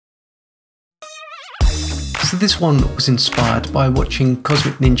So this one was inspired by watching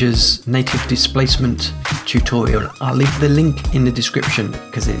Cosmic Ninja's native displacement tutorial. I'll leave the link in the description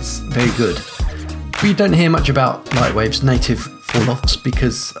because it's very good. We don't hear much about LightWave's native falloffs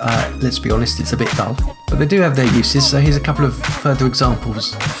because, let's be honest, it's a bit dull. But they do have their uses, so here's a couple of further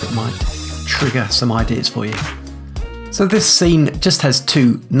examples that might trigger some ideas for you. So this scene just has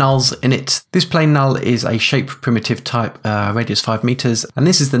two nulls in it. This plain null is a shape primitive type, radius 5 meters, and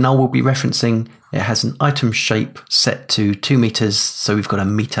this is the null we'll be referencing. It has an item shape set to 2 meters, so we've got a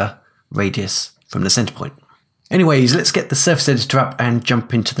meter radius from the center point. Anyways, let's get the surface editor up and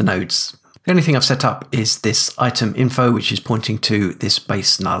jump into the nodes. The only thing I've set up is this item info, which is pointing to this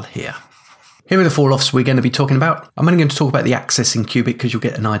base null here. Here are the falloffs we're going to be talking about. I'm only going to talk about the axis in cubic because you'll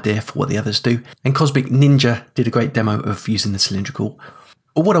get an idea for what the others do. And Cosmic Ninja did a great demo of using the cylindrical.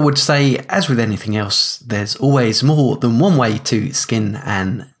 But what I would say, as with anything else, there's always more than one way to skin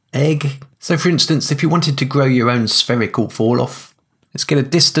an egg. So for instance, if you wanted to grow your own spherical falloff, let's get a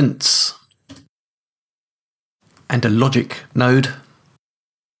distance and a logic node.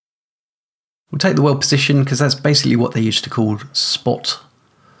 We'll take the world position because that's basically what they used to call spot.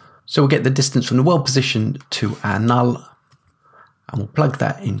 So we'll get the distance from the world position to our null, and we'll plug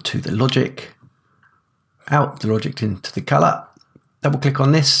that into the logic, out the logic into the color. Double click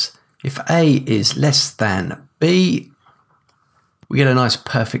on this. If A is less than B, we get a nice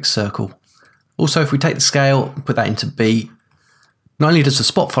perfect circle. Also, if we take the scale and put that into B, not only does the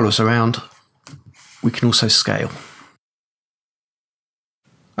spot follow us around, we can also scale.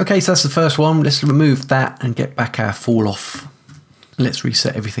 Okay, so that's the first one. Let's remove that and get back our falloff. Let's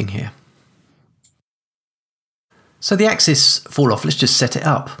reset everything here. So the axis falloff, let's just set it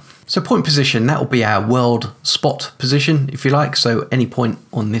up. So point position, that will be our world spot position, if you like. So any point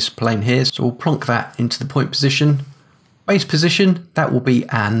on this plane here. So we'll plonk that into the point position. Base position, that will be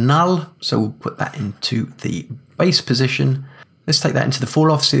our null. So we'll put that into the base position. Let's take that into the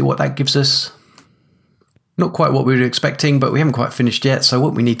falloff, see what that gives us. Not quite what we were expecting, but we haven't quite finished yet. So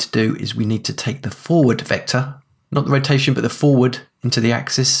what we need to do is we need to take the forward vector, not the rotation, but the forward into the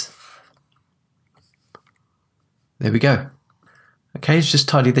axis. There we go. Okay, let's just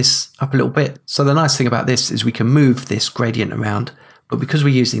tidy this up a little bit. So the nice thing about this is we can move this gradient around, but because we're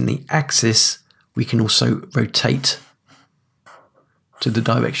using the axis, we can also rotate to the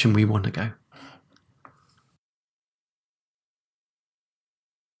direction we want to go.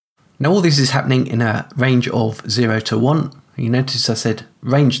 Now all this is happening in a range of 0 to 1. You notice I said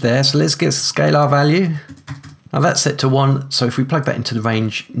range there, so let's get a scalar value. Now that's set to 1, so if we plug that into the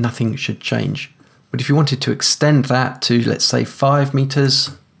range, nothing should change. But if you wanted to extend that to, let's say, 5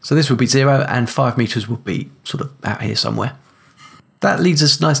 meters, so this would be 0 and 5 meters would be sort of out here somewhere. That leads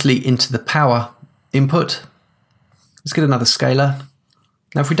us nicely into the power input. Let's get another scalar.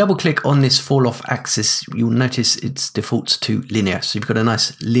 Now if we double click on this falloff axis, you'll notice it defaults to linear. So you've got a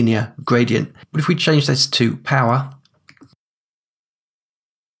nice linear gradient. But if we change this to power,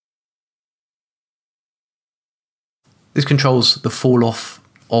 this controls the falloff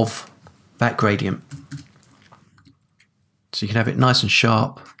of that gradient. So you can have it nice and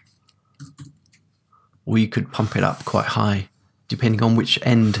sharp, or you could pump it up quite high, depending on which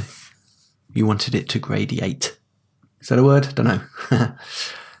end you wanted it to gradiate. Is that a word? Don't know.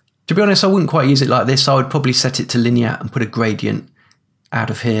 To be honest, I wouldn't quite use it like this. I would probably set it to linear and put a gradient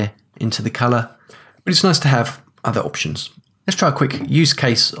out of here into the color. But it's nice to have other options. Let's try a quick use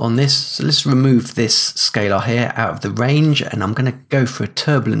case on this. So let's remove this scalar here out of the range, and I'm going to go for a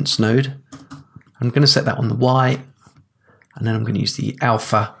turbulence node. I'm going to set that on the Y, and then I'm going to use the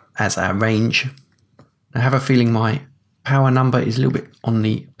alpha as our range. I have a feeling my power number is a little bit on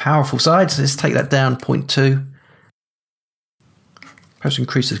the powerful side, so let's take that down 0.2. Perhaps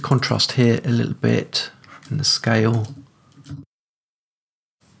increase the contrast here a little bit in the scale.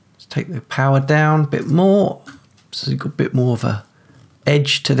 Let's take the power down a bit more, so you've got a bit more of a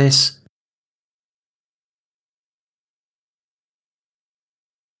edge to this.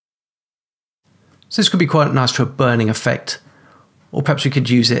 So this could be quite nice for a burning effect, or perhaps we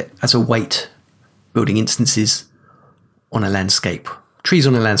could use it as a weight, building instances on a landscape, trees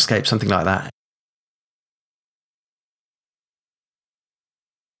on a landscape, something like that.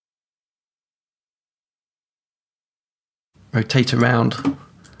 Rotate around.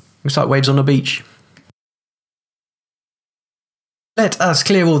 Looks like waves on a beach. Let us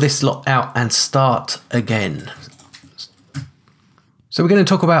clear all this lot out and start again. So we're going to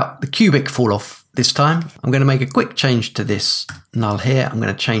talk about the cubic falloff this time. I'm going to make a quick change to this null here. I'm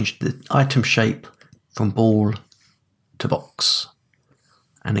going to change the item shape from ball to box.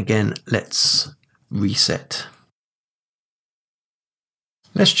 And again, let's reset.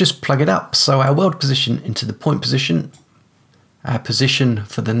 Let's just plug it up. So our world position into the point position, our position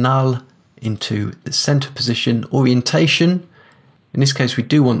for the null into the center position, orientation. In this case, we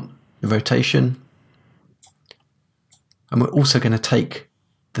do want the rotation. And we're also going to take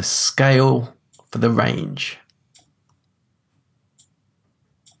the scale for the range.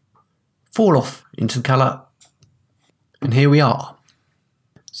 Falloff into the color. And here we are.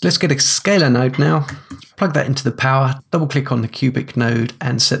 So let's get a scalar node now. Plug that into the power, double click on the cubic node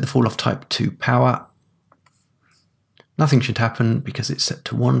and set the falloff type to power. Nothing should happen because it's set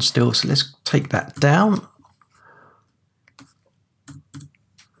to 1 still. So let's take that down.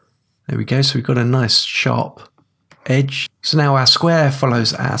 There we go. So we've got a nice sharp edge. So now our square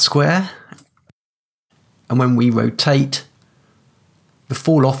follows our square. And when we rotate, the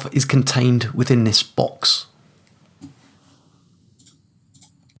falloff is contained within this box.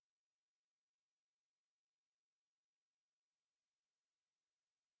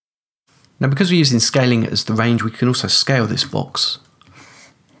 Now, because we're using scaling as the range, we can also scale this box.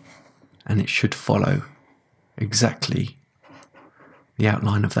 And it should follow exactly the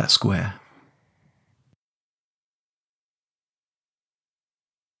outline of that square.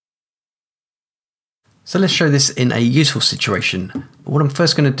 So let's show this in a useful situation. But what I'm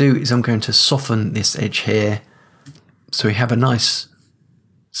first going to do is I'm going to soften this edge here. So we have a nice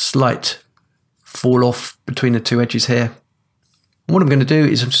slight fall off between the two edges here. And what I'm going to do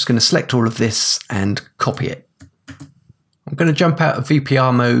is I'm just going to select all of this and copy it. I'm going to jump out of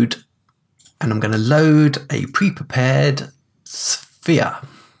VPR mode and I'm going to load a pre-prepared sphere.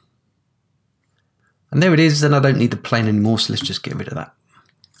 And there it is, and I don't need the plane anymore, so let's just get rid of that.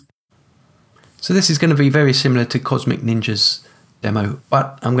 So this is going to be very similar to Cosmic Ninja's demo,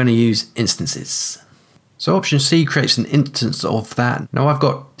 but I'm going to use instances. So option C creates an instance of that. Now I've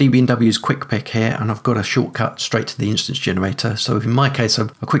got DB&W's quick pick here, and I've got a shortcut straight to the instance generator. So in my case, I'll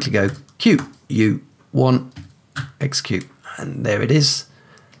quickly go QU1 execute, and there it is.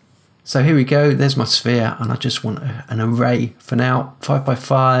 So here we go, there's my sphere, and I just want an array for now, 5 by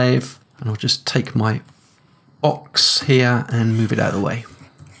 5, and I'll just take my box here and move it out of the way.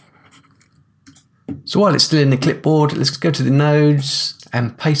 So while it's still in the clipboard, let's go to the nodes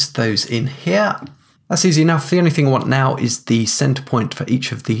and paste those in here. That's easy enough. The only thing I want now is the center point for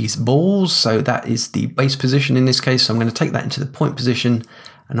each of these balls. So that is the base position in this case. So I'm going to take that into the point position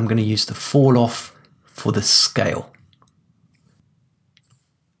and I'm going to use the fall off for the scale.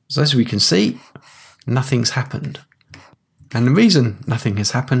 So as we can see, nothing's happened. And the reason nothing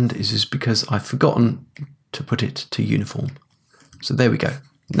has happened is because I've forgotten to put it to uniform. So there we go.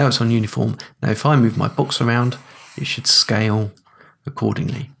 Now it's on uniform. Now if I move my box around, it should scale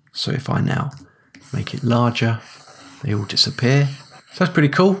accordingly. So if I now make it larger, they all disappear. So that's pretty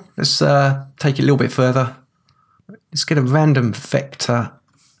cool. Let's take it a little bit further. Let's get a random vector.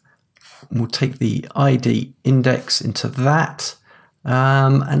 We'll take the ID index into that.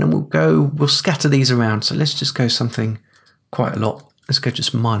 And then we'll scatter these around. So let's just go something quite a lot. Let's go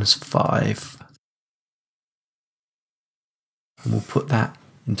just -5. And we'll put that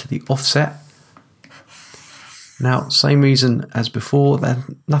into the offset. Now, same reason as before, that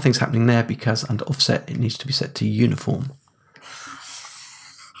nothing's happening there because under offset it needs to be set to uniform.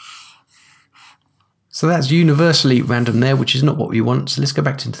 So that's universally random there, which is not what we want. So let's go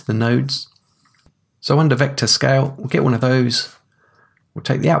back into the nodes. So under vector scale, we'll get one of those. We'll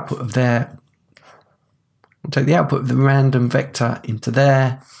take the output of there. We'll take the output of the random vector into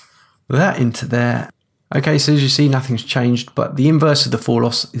there, that into there. Okay, so as you see, nothing's changed, but the inverse of the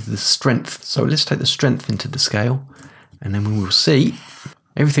falloffs is the strength. So let's take the strength into the scale, and then we will see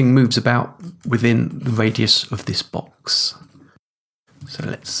everything moves about within the radius of this box. So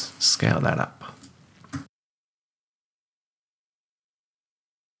let's scale that up.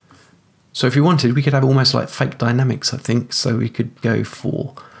 So if you wanted, we could have almost like fake dynamics, I think. So we could go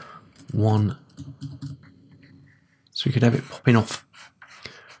for 1. So we could have it popping off.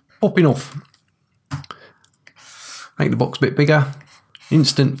 Popping off. Make the box a bit bigger.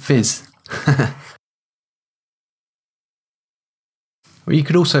 Instant fizz. Or you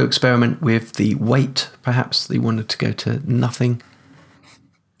could also experiment with the weight. Perhaps you wanted to go to nothing.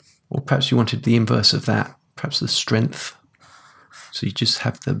 Or perhaps you wanted the inverse of that. Perhaps the strength. So you just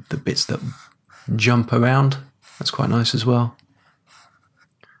have the bits that jump around. That's quite nice as well.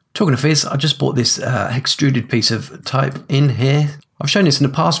 Talking of fizz, I just bought this extruded piece of type in here. I've shown this in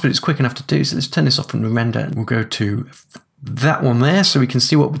the past, but it's quick enough to do. So let's turn this off from the render and we'll go to that one there so we can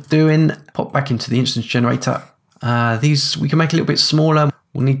see what we're doing. Pop back into the instance generator. These we can make a little bit smaller.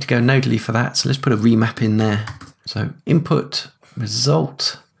 We'll need to go nodally for that. So let's put a remap in there. So input,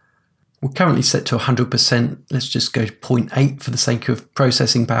 result, We're currently set to 100%. Let's just go to 0.8 for the sake of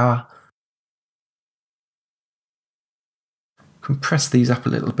processing power. Compress these up a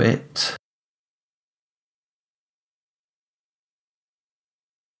little bit.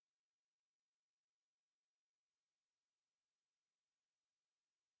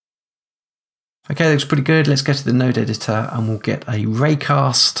 Okay, looks pretty good. Let's go to the node editor and we'll get a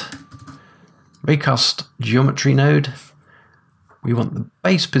raycast geometry node. We want the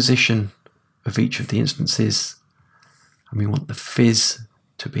base position of each of the instances, and we want the fizz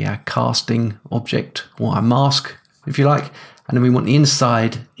to be our casting object, or our mask, if you like, and then we want the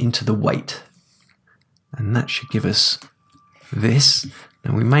inside into the weight. And that should give us this.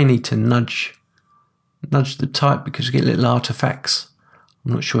 Now we may need to nudge the type because we get little artifacts.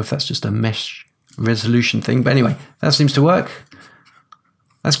 I'm not sure if that's just a mesh resolution thing, but anyway, that seems to work.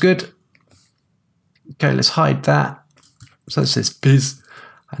 That's good. Okay, let's hide that. So it says fizz,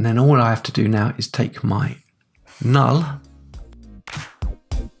 and then all I have to do now is take my null,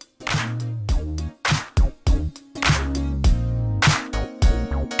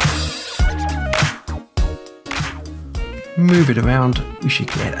 move it around. We should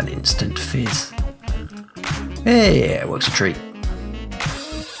get an instant fizz. Hey, it works a treat.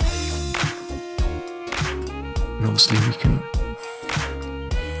 And obviously we can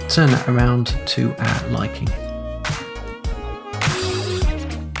turn that around to our liking.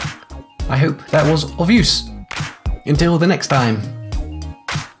 I hope that was of use. Until the next time.